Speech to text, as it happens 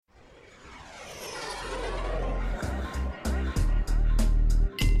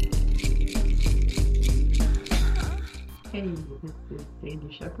is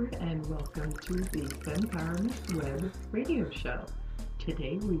Sandy Shepard, and welcome to the Fempowerment Web Radio Show.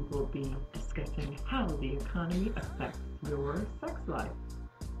 Today we will be discussing how the economy affects your sex life.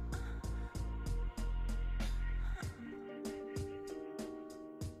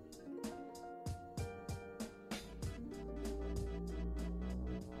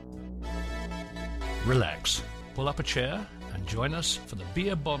 Relax, pull up a chair, and join us for the Be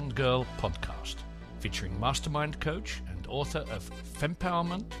a Bond Girl podcast, featuring mastermind coach and author of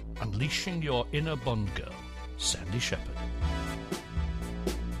Fempowerment, Unleashing Your Inner Bond Girl, Sandy Shepard.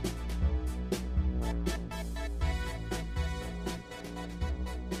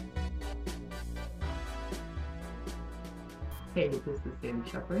 Hey, this is Sandy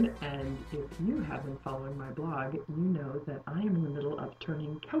Shepard, and if you have been following my blog, you know that I am in the middle of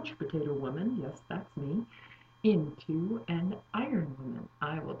turning couch potato woman, yes, that's me, into an iron woman.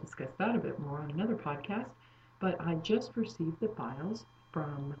 I will discuss that a bit more on another podcast, but I just received the files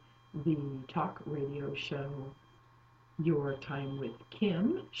from the talk radio show Your Time with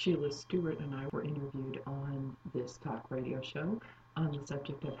Kim. Sheila Stewart and I were interviewed on this talk radio show on the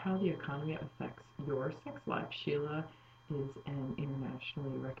subject of how the economy affects your sex life. Sheila is an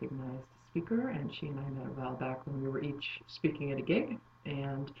internationally recognized speaker, and she and I met a while back when we were each speaking at a gig,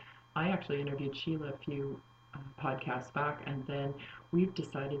 and I actually interviewed Sheila a few podcasts back, and then we've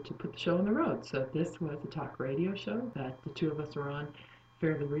decided to put the show on the road. So this was a talk radio show that the two of us were on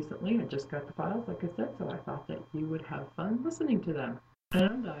fairly recently. I just got the files, like I said, so I thought that you would have fun listening to them,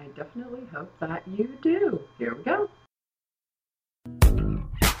 and I definitely hope that you do. Here we go.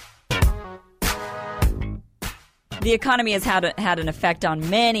 The economy has had an effect on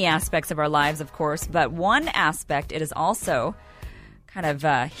many aspects of our lives, of course, but one aspect it has also kind of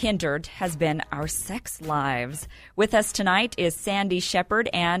hindered has been our sex lives. With us tonight is Sandy Shepard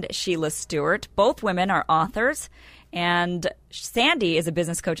and Sheila Stewart. Both women are authors, and Sandy is a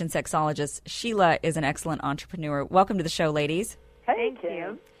business coach and sexologist. Sheila is an excellent entrepreneur. Welcome to the show, ladies. Thank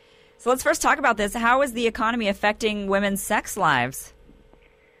you. So let's first talk about this. How is the economy affecting women's sex lives?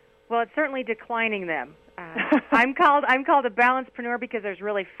 Well, it's certainly declining them. I'm called a balancepreneur because there's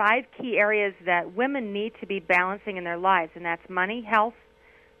really 5 key areas that women need to be balancing in their lives, and that's money, health,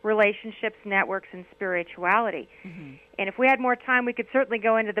 relationships, networks, and spirituality. Mm-hmm. And if we had more time, we could certainly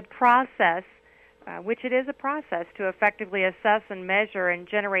go into the process, which it is a process, to effectively assess and measure and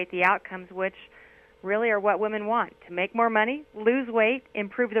generate the outcomes, which really are what women want: to make more money, lose weight,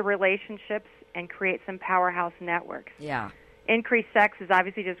 improve their relationships, and create some powerhouse networks. Yeah. Increased sex is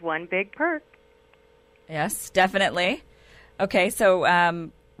obviously just one big perk. Yes, definitely. Okay, so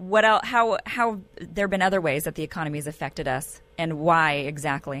what else? How there been other ways that the economy has affected us, and why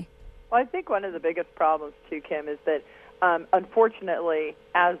exactly? Well, I think one of the biggest problems too, Kim, is that unfortunately,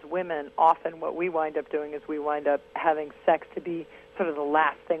 as women, often what we wind up doing is we wind up having sex to be sort of the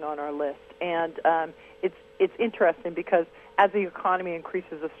last thing on our list, and it's interesting because as the economy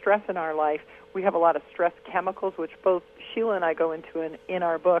increases the stress in our life, we have a lot of stress chemicals, which both Sheila and I go into in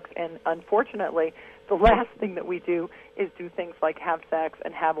our books, and unfortunately, the last thing that we do is do things like have sex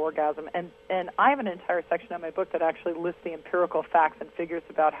and have orgasm. And I have an entire section in my book that actually lists the empirical facts and figures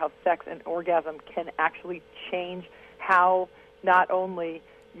about how sex and orgasm can actually change how not only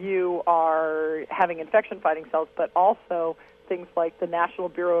you are having infection-fighting cells, but also things like the National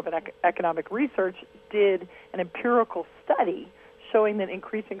Bureau of Economic Research did an empirical study showing that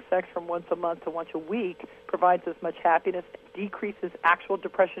increasing sex from once a month to once a week provides as much happiness, decreases actual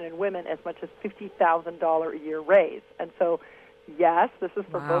depression in women as much as $50,000 a year raise. And so, yes, this is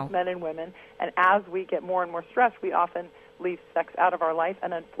for both men and women. And as we get more and more stressed, we often leave sex out of our life.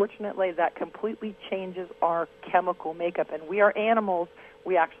 And unfortunately, that completely changes our chemical makeup. And we are animals.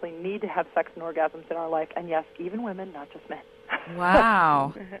 We actually need to have sex and orgasms in our life. And yes, even women, not just men.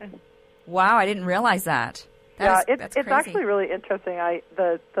 Wow. Wow, I didn't realize that. It's actually really interesting.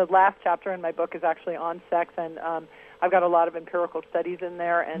 The last chapter in my book is actually on sex, and I've got a lot of empirical studies in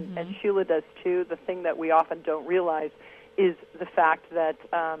there, and Sheila does too. The thing that we often don't realize is the fact that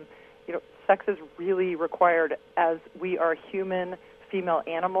sex is really required as we are human female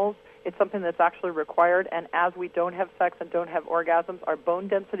animals. It's something that's actually required, and as we don't have sex and don't have orgasms, our bone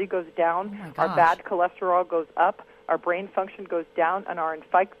density goes down, our bad cholesterol goes up, our brain function goes down, and our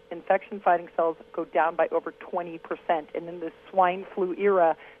infection-fighting cells go down by over 20%. And in this swine flu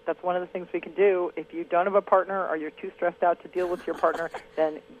era, that's one of the things we can do. If you don't have a partner or you're too stressed out to deal with your partner,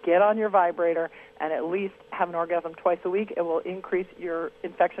 then get on your vibrator and at least have an orgasm twice a week. It will increase your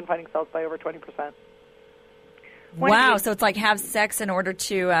infection-fighting cells by over 20%. Wow, so it's like have sex in order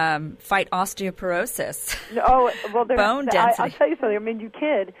to fight osteoporosis. Oh, well, bone density. I'll tell you something. I mean, you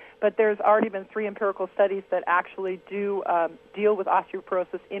kid, But there's already been 3 empirical studies that actually do deal with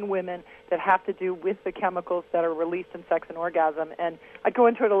osteoporosis in women that have to do with the chemicals that are released in sex and orgasm. And I go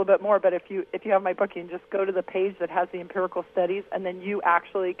into it a little bit more, but if you have my book, you can just go to the page that has the empirical studies, and then you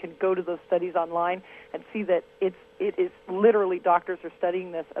actually can go to those studies online and see that it is literally doctors are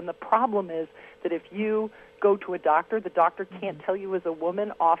studying this. And the problem is that if you go to a doctor, the doctor can't tell you as a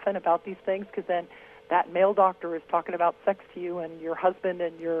woman often about these things, because then that male doctor is talking about sex to you, and your husband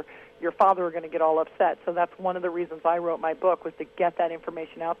and your father are going to get all upset. So that's one of the reasons I wrote my book, was to get that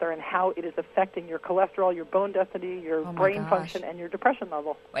information out there and how it is affecting your cholesterol, your bone density, your brain function, and your depression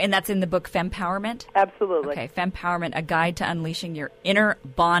level. And that's in the book Fempowerment? Absolutely. Okay, Fempowerment, A Guide to Unleashing Your Inner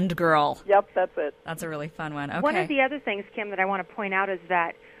Bond Girl. Yep, that's it. That's a really fun one. Okay. One of the other things, Kim, that I want to point out is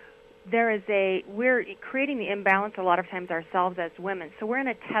that we're creating the imbalance a lot of times ourselves as women. So we're in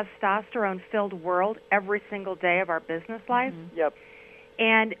a testosterone-filled world every single day of our business lives. Mm-hmm. Yep.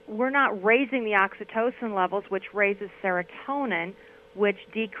 And we're not raising the oxytocin levels, which raises serotonin, which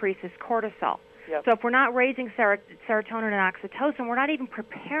decreases cortisol. Yep. So if we're not raising serotonin and oxytocin, we're not even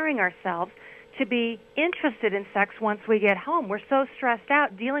preparing ourselves to be interested in sex once we get home. We're so stressed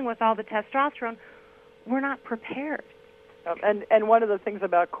out dealing with all the testosterone, we're not prepared. And one of the things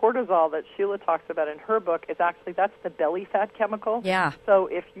about cortisol that Sheila talks about in her book is actually that's the belly fat chemical. Yeah. So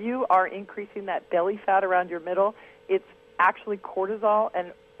if you are increasing that belly fat around your middle, it's actually cortisol.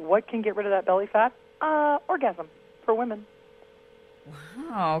 And what can get rid of that belly fat? Orgasm for women.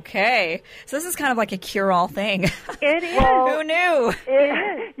 Wow, okay. So this is kind of like a cure-all thing. It is. Well, who knew?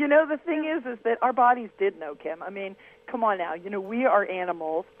 It is. You know, the thing is that our bodies did know, Kim. I mean, come on now. You know, we are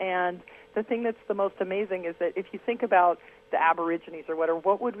animals, and the thing that's the most amazing is that if you think about the Aborigines or whatever,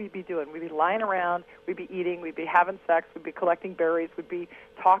 what would we be doing? We'd be lying around, we'd be eating, we'd be having sex, we'd be collecting berries, we'd be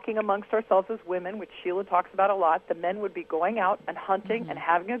talking amongst ourselves as women, which Sheila talks about a lot. The men would be going out and hunting and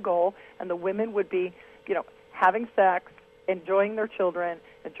having a goal, and the women would be, you know, having sex, enjoying their children,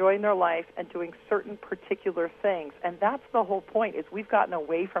 enjoying their life, and doing certain particular things. And that's the whole point, is we've gotten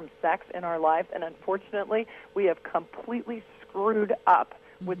away from sex in our lives, and unfortunately, we have completely screwed up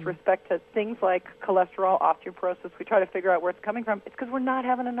with respect to things like cholesterol, osteoporosis. We try to figure out where it's coming from. It's because we're not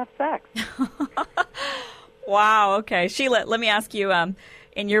having enough sex. Wow, okay. Sheila, let me ask you,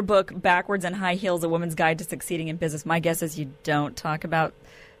 in your book, Backwards and High Heels, A Woman's Guide to Succeeding in Business, my guess is you don't talk about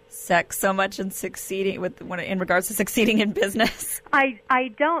sex so much in regards to succeeding in business.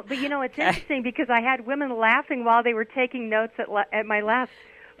 I don't, but you know, it's interesting because I had women laughing while they were taking notes at my last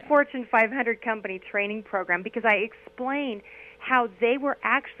Fortune 500 company training program, because I explained how they were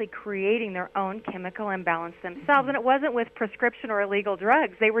actually creating their own chemical imbalance themselves. And it wasn't with prescription or illegal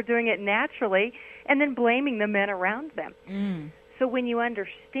drugs. They were doing it naturally and then blaming the men around them. So when you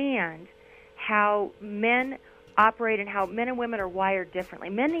understand how men operate and how men and women are wired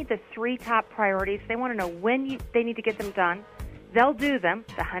differently, men need the 3 top priorities. They want to know when they need to get them done. They'll do them,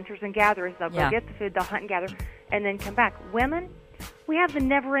 the hunters and gatherers. They'll go get the food, they'll hunt and gather, and then come back. Women, we have the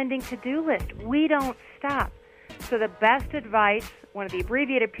never-ending to-do list. We don't stop. So the best advice, one of the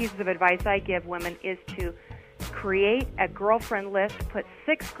abbreviated pieces of advice I give women, is to create a girlfriend list, put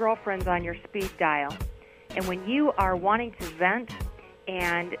 6 girlfriends on your speed dial. And when you are wanting to vent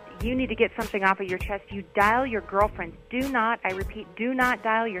and you need to get something off of your chest, you dial your girlfriends. Do not, I repeat, do not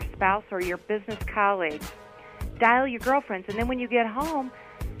dial your spouse or your business colleagues. Dial your girlfriends. And then when you get home,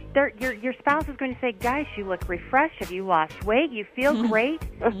 your spouse is going to say, guys, you look refreshed. Have you lost weight? You feel great.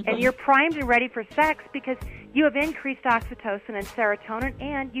 And you're primed and ready for sex because you have increased oxytocin and serotonin,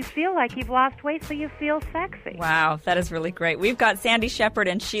 and you feel like you've lost weight, so you feel sexy. Wow, that is really great. We've got Sandy Shepard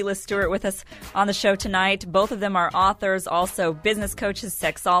and Sheila Stewart with us on the show tonight. Both of them are authors, also business coaches,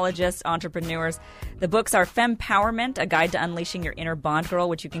 sexologists, entrepreneurs. The books are Fempowerment, A Guide to Unleashing Your Inner Bond Girl,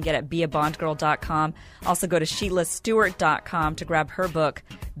 which you can get at beabondgirl.com. Also go to SheilaStewart.com to grab her book,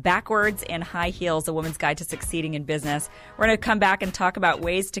 Backwards in High Heels, A Woman's Guide to Succeeding in Business. We're going to come back and talk about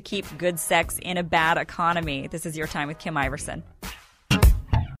ways to keep good sex in a bad economy. This is Your Time with Kim Iverson.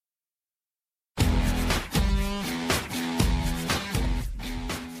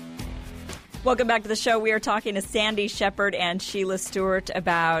 Welcome back to the show. We are talking to Sandy Shepard and Sheila Stewart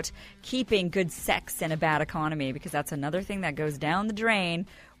about keeping good sex in a bad economy, because that's another thing that goes down the drain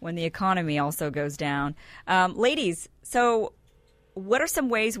when the economy also goes down. Ladies, so what are some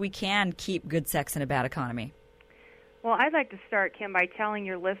ways we can keep good sex in a bad economy? Well, I'd like to start, Kim, by telling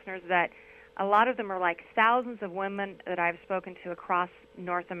your listeners that a lot of them are like thousands of women that I've spoken to across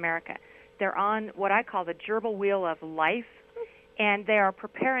North America. They're on what I call the gerbil wheel of life, and they are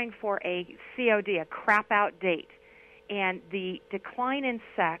preparing for a COD, a crap-out date. And the decline in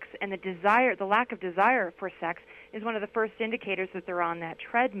sex and the lack of desire for sex is one of the first indicators that they're on that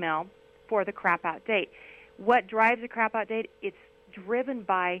treadmill for the crap out date. What drives a crap out date? It's driven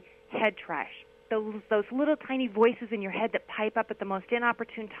by head trash. Those little tiny voices in your head that pipe up at the most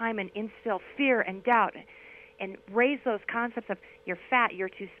inopportune time and instill fear and doubt and raise those concepts of you're fat, you're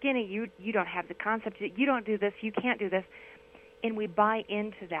too skinny, you don't have the concept, you don't do this, you can't do this. And we buy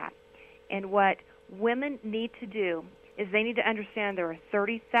into that. And what women need to do is they need to understand there are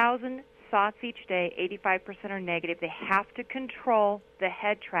 30,000 thoughts each day, 85% are negative. They have to control the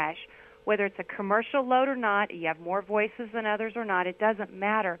head trash. Whether it's a commercial load or not, you have more voices than others or not, it doesn't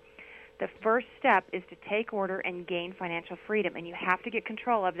matter. The first step is to take order and gain financial freedom, and you have to get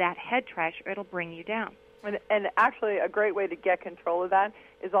control of that head trash or it'll bring you down. And actually, a great way to get control of that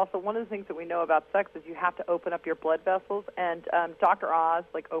is also one of the things that we know about sex is you have to open up your blood vessels. And Dr. Oz,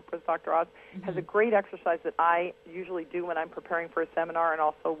 like Oprah's Dr. Oz, has a great exercise that I usually do when I'm preparing for a seminar and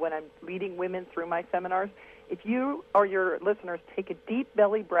also when I'm leading women through my seminars. If you or your listeners take a deep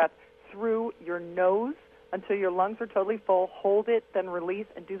belly breath through your nose until your lungs are totally full, hold it, then release,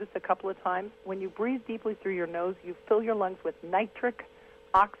 and do this a couple of times. When you breathe deeply through your nose, you fill your lungs with nitric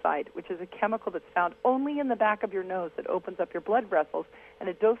oxide, which is a chemical that's found only in the back of your nose that opens up your blood vessels. And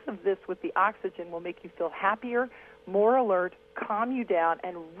a dose of this with the oxygen will make you feel happier, more alert, calm you down,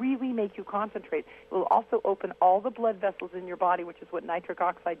 and really make you concentrate. It will also open all the blood vessels in your body, which is what nitric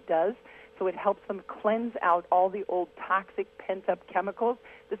oxide does. So it helps them cleanse out all the old toxic pent-up chemicals.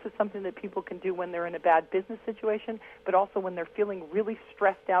 This is something that people can do when they're in a bad business situation, but also when they're feeling really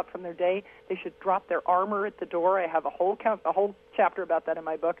stressed out from their day. They should drop their armor at the door. I have a whole chapter about that in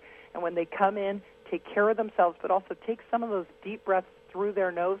my book. And when they come in, take care of themselves, but also take some of those deep breaths through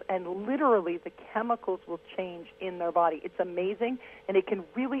their nose, and literally the chemicals will change in their body. It's amazing, and it can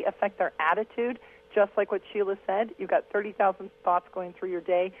really affect their attitude. Just like what Sheila said, you've got 30,000 thoughts going through your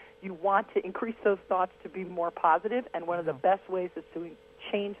day. You want to increase those thoughts to be more positive, and one of the best ways is to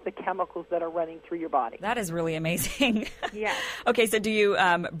change the chemicals that are running through your body. That is really amazing. Yeah. Okay, so do you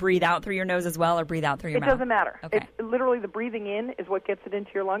breathe out through your nose as well, or breathe out through your mouth? It doesn't matter. Okay. It's literally the breathing in is what gets it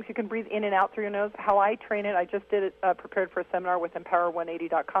into your lungs. You can breathe in and out through your nose. How I train it, I just did it, prepared for a seminar with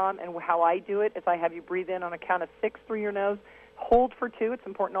Empower180.com, and how I do it is I have you breathe in on a count of 6 through your nose, hold for 2. It's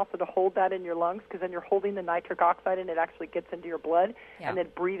important also to hold that in your lungs because then you're holding the nitric oxide and it actually gets into your blood. Yeah. And then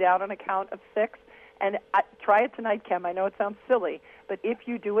breathe out on a count of 6. And try it tonight, Kim. I know it sounds silly, but if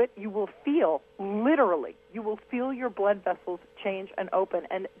you do it, you will feel, literally, you will feel your blood vessels change and open.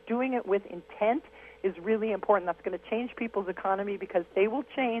 And doing it with intent is really important. That's going to change people's economy because they will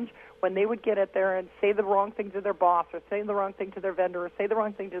change when they would get it there and say the wrong thing to their boss or say the wrong thing to their vendor or say the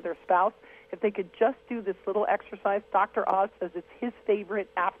wrong thing to their spouse. If they could just do this little exercise, Dr. Oz says it's his favorite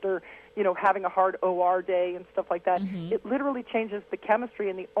after, having a hard OR day and stuff like that. Mm-hmm. It literally changes the chemistry,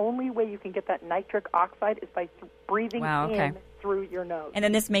 and the only way you can get that nitric oxide is by breathing in through your nose. And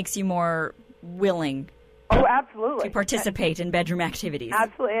then this makes you more willing. Oh, absolutely. To participate in bedroom activities.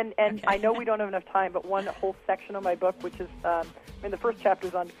 Absolutely. And I know we don't have enough time, but one whole section of my book, which is, the first chapter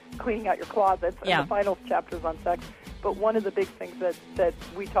is on cleaning out your closets, and the final chapter is on sex. But one of the big things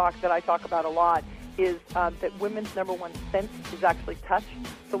that I talk about a lot is that women's number one sense is actually touch.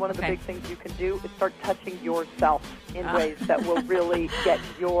 So one of the big things you can do is start touching yourself in ways that will really get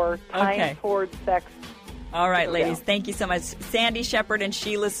your time towards sex. All right, ladies, thank you so much. Sandy Shepard and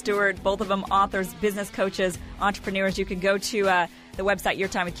Sheila Stewart, both of them authors, business coaches, entrepreneurs. You can go to the website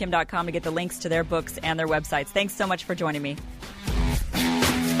yourtimewithkim.com to get the links to their books and their websites. Thanks so much for joining me.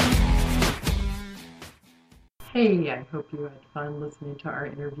 Hey, I hope you had fun listening to our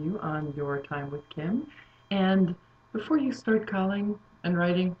interview on Your Time with Kim. And before you start calling and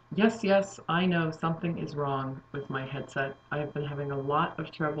writing, yes, I know something is wrong with my headset. I have been having a lot of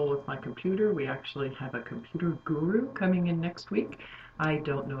trouble with my computer. We actually have a computer guru coming in next week. I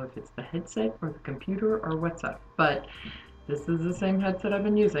don't know if it's the headset or the computer or what's up, but this is the same headset I've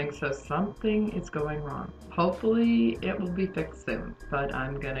been using, so something is going wrong. Hopefully it will be fixed soon, but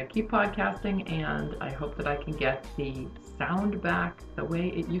I'm going to keep podcasting, and I hope that I can get the sound back the way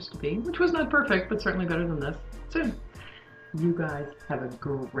it used to be, which was not perfect, but certainly better than this, soon. You guys have a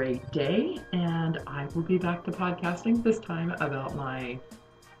great day, and I will be back to podcasting, this time about my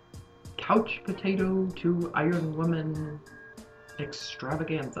couch potato to Iron Woman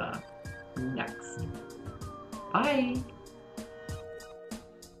extravaganza next. Bye!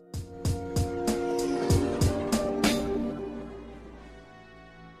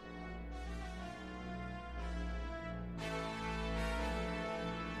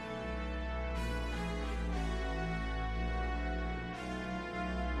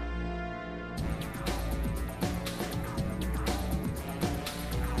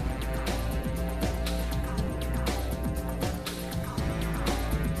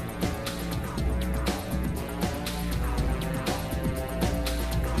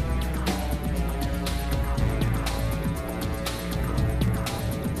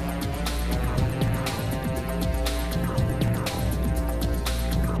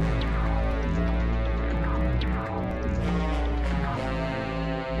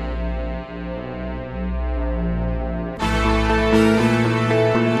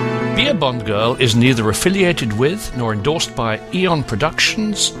 Be a Bond Girl is neither affiliated with nor endorsed by Eon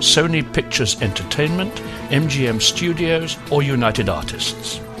Productions, Sony Pictures Entertainment, MGM Studios, or United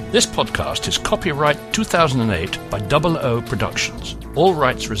Artists. This podcast is copyright 2008 by 00 Productions. All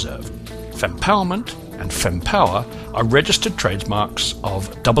rights reserved. Fempowerment and Fempower are registered trademarks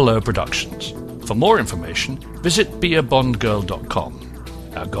of 00 Productions. For more information, visit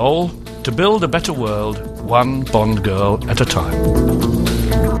beabondgirl.com. Our goal? To build a better world, one Bond girl at a time.